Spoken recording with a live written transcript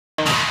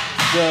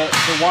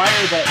The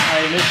wire that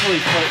I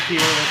initially put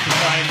here was to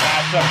try and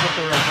match up with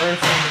the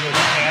reverse into this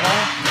panel,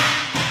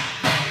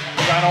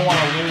 because I don't want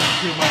to lose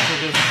too much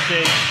of this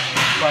shape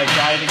by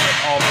guiding it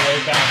all the way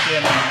back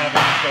in and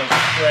having it go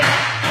straight.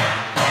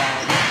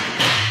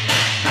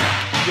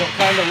 You'll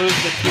kind of lose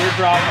the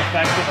teardrop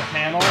effect of the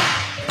panel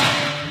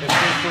if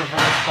this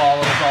reverse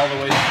follows all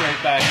the way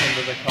straight back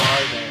into the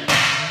car there.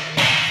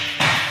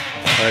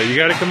 You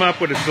got to come up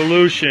with a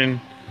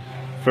solution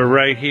for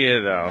right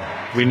here, though.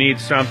 We need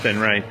something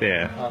right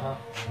there.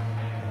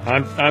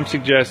 I'm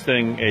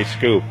suggesting a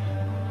scoop.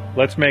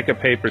 Let's make a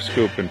paper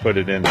scoop and put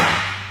it in there.